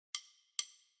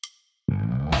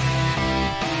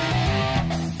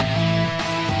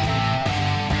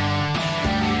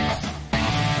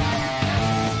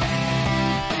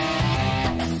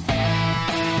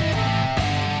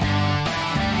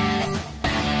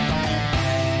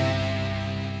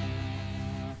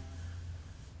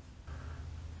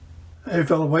Hey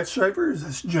fellow wet shavers,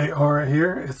 it's JR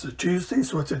here. It's a Tuesday,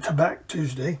 so it's a Tobacco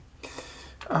Tuesday.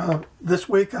 This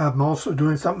week I'm also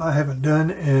doing something I haven't done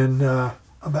in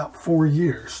about 4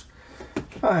 years.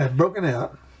 I had broken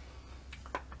out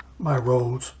my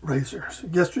Rolls razors.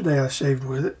 Yesterday I shaved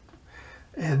with it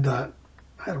and had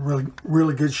a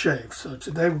really good shave. So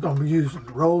today we're going to be using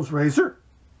the Rolls razor.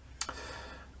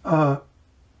 We're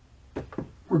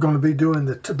going to be doing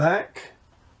the tobacco.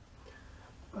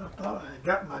 I thought I had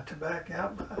got my tobacco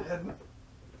out, but I hadn't.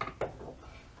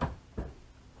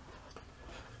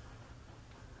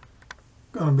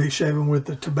 Going to be shaving with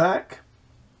the tobacco,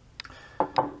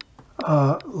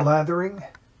 lathering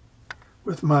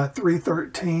with my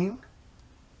 313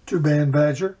 two-band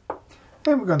badger,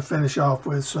 and we're going to finish off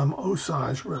with some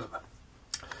Osage rub.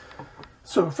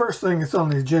 So the first thing that's on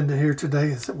the agenda here today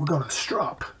is that we're going to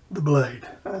strop the blade.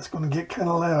 That's going to get kind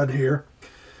of loud here,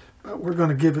 but we're going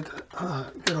to give it a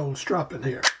good old strop in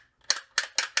here.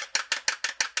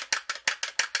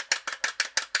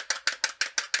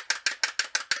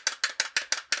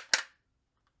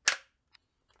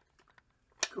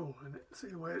 Cool, isn't it? See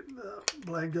the way the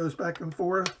blade goes back and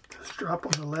forth, the strop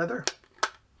on the leather.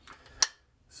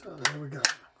 So there we go.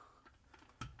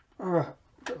 All right,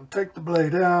 going to take the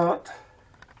blade out,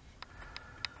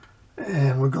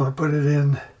 and we're going to put it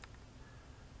in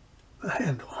the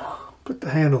handle. Put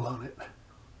the handle on it.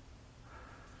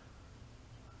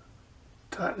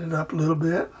 Tighten it up a little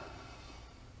bit,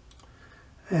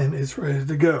 and it's ready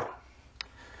to go.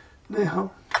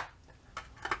 Now,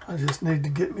 I just need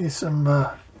to get me some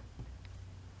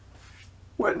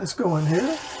wetness going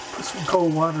here. Put some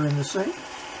cold water in the sink.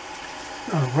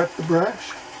 Gonna wet the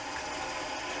brush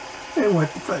and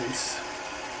wet the face.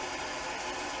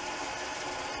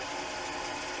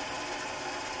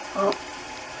 Oh,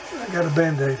 I got a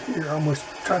band-aid here. I almost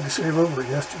tried to shave over it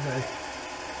yesterday.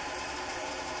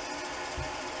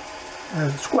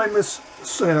 And squamous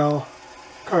cell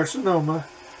carcinoma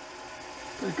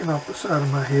taken off the side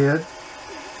of my head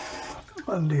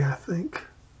Monday, I think.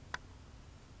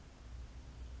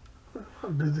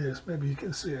 I'll do this. Maybe you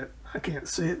can see it. I can't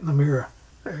see it in the mirror.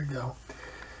 There you go.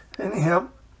 Anyhow,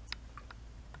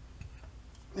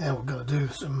 yeah, we're going to do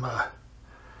some, I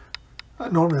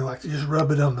normally like to just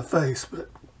rub it on the face, but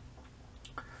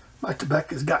my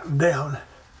tobacco has gotten down.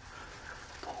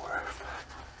 4, 5,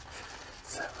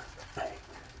 7, 8,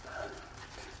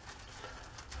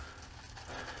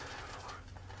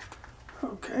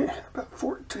 9. Okay, about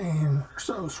 14 or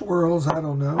so swirls, I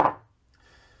don't know.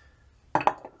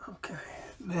 Okay,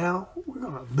 now we're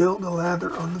going to build the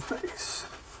lather on the face.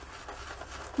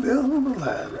 Build the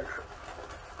lather.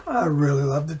 I really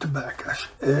love the tobacco.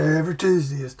 Every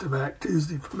Tuesday is Tobacco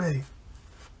Tuesday for me.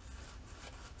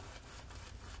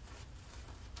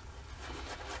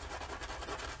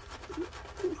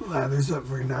 Lathers up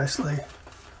very nicely.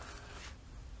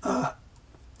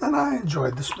 And I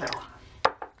enjoyed the smell.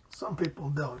 Some people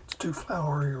don't. It's too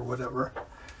flowery or whatever.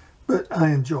 But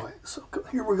I enjoy it. So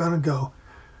here we're going to go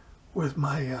with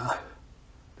my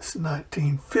this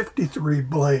 1953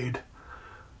 blade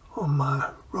on my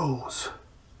Rolls.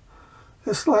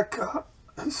 It's like a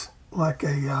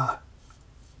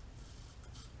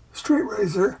straight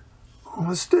razor on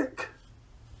a stick.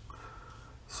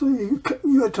 So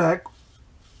you attack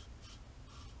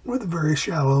with a very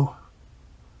shallow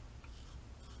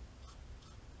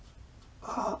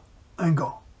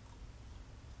angle.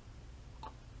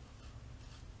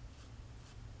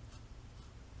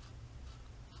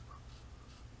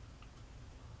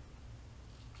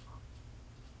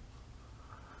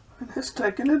 And it's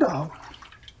taking it off.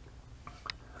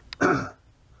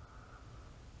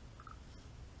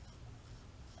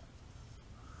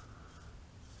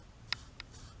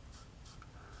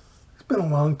 It's been a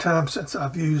long time since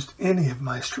I've used any of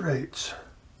my straights.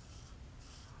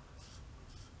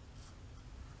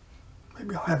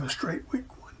 Maybe I'll have a straight week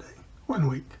one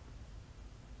week.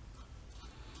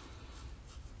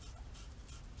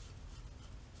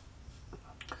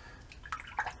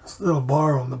 This little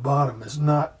bar on the bottom is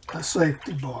not a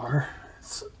safety bar.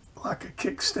 It's like a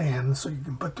kickstand so you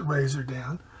can put the razor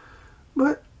down.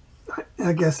 But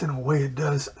I guess in a way it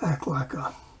does act like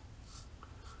a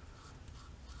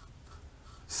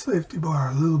safety bar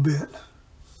a little bit.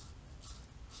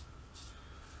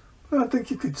 But I think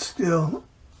you could still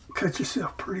cut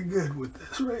yourself pretty good with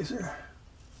this razor.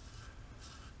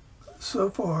 So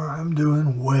far I'm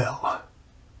doing well.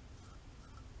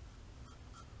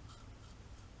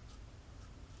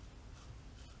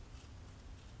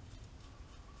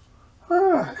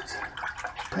 Alright,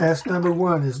 pass number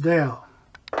 1 is down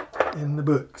in the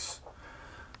books.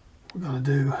 We're going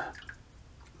to do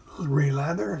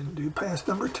Relather and do pass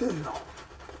number 2.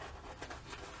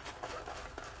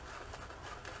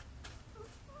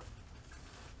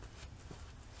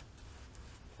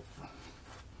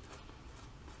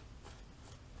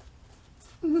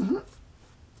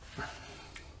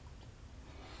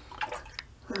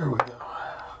 There we go.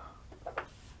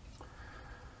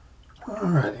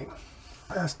 Alrighty,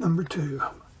 pass number 2.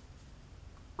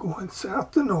 Going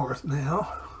south to north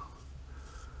now,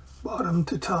 bottom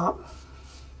to top,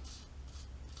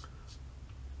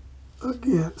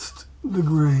 against the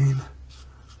grain.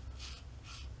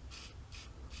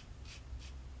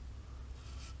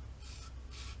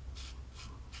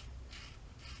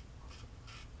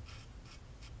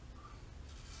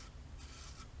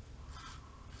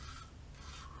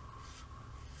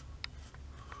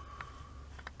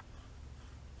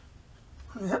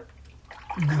 Yep,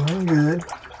 doing good.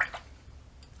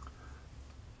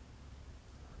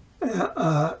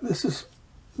 Yeah,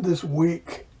 this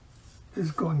week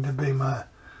is going to be my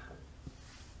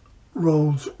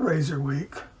Rolls razor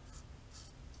week.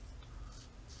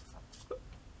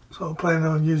 So I'm planning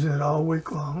on using it all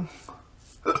week long.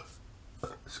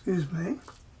 Excuse me.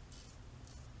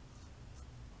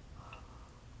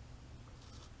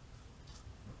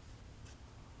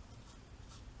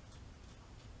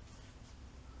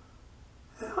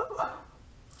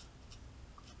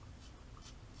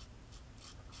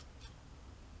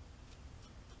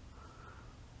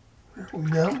 There we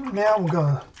go. Now I'm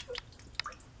going to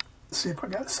see if I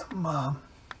got some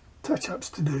touch-ups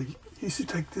to do. Used to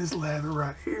take this lather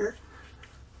right here,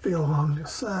 feel along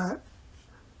this side.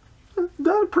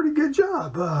 Done a pretty good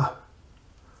job.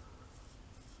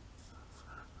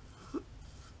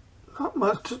 Not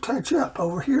much to touch up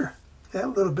over here. Yeah, a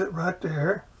little bit right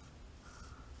there.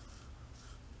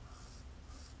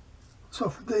 So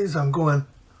for these, I'm going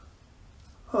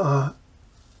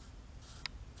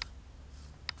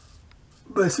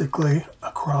basically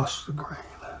across the grain.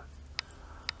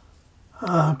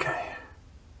 Okay.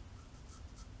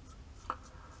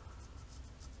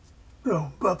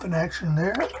 Little buffing action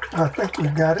there. I think we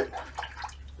got it.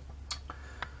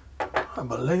 I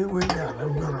believe we got it.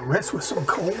 I'm going to rinse with some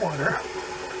cold water.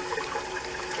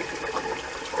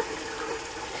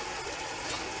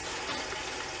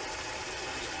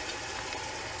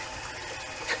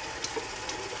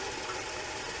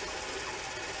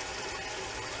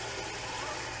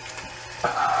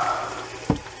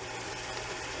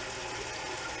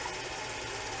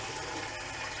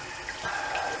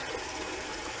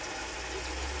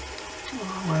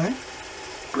 Alright,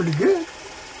 pretty good.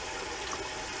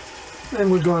 Then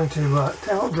we're going to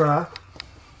towel dry.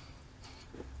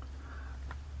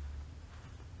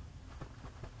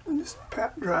 And just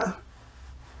pat dry.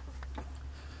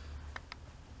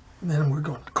 And then we're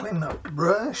going to clean up the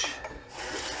brush.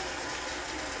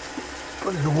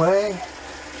 Put it away.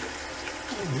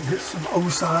 And get some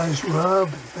O-size rub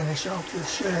and finish off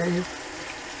this shave.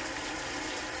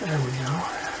 There we go.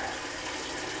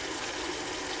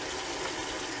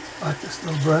 Like this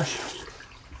little brush.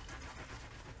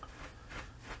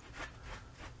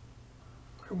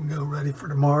 There we go, ready for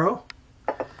tomorrow.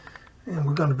 And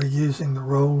we're going to be using the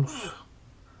rolls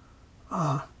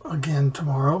again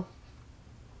tomorrow.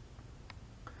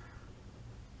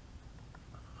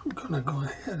 I'm going to go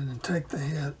ahead and take the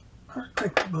head, or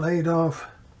take the blade off.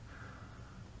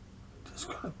 Just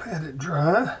going to pat it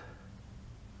dry.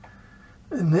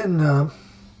 And then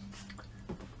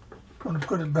going to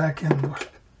put it back in the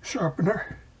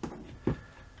sharpener.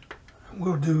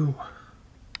 We'll do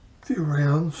a few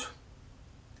rounds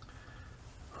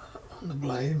on the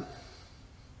blade.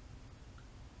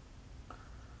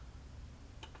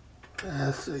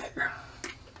 Let's see here.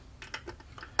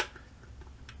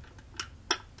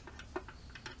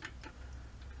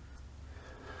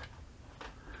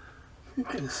 You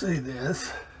can see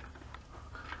this.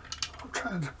 I'm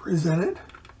trying to present it.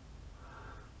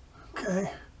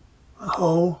 Okay, the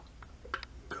hole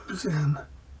goes in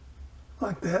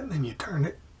like that, and then you turn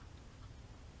it,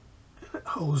 and it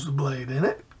holds the blade in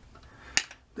it.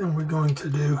 Then we're going to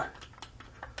do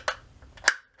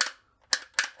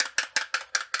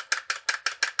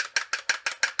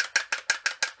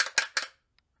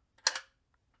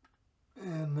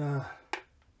and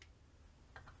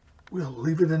we'll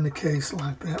leave it in the case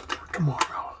like that for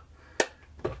tomorrow.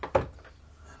 And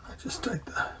I just take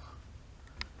the,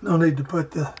 no need to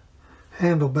put the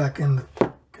handle back in the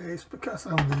case because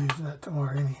I'm going to be using that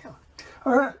tomorrow anyhow.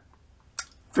 Alright,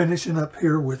 finishing up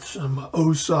here with some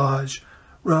Osage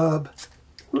rub.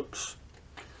 Whoops.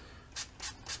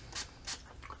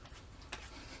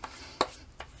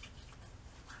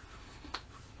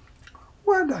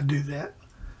 Why did I do that?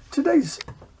 Today's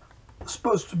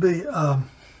supposed to be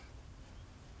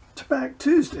Tobacco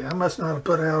Tuesday. I must not have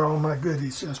put out all my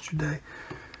goodies yesterday.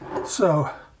 So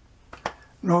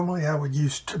normally I would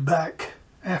use tobacco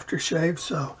aftershave.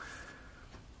 So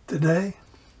today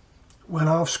went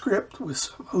off script with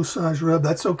some Osage rub.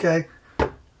 That's okay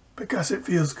because it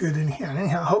feels good in here.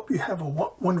 Anyhow, I hope you have a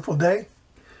wonderful day.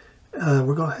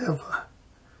 We're going to have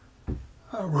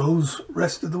a rose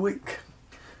rest of the week.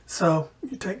 So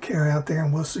you take care out there,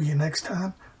 and we'll see you next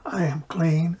time. I am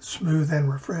clean, smooth, and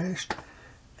refreshed.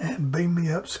 And beam me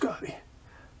up, Scotty.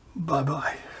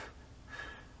 Bye-bye.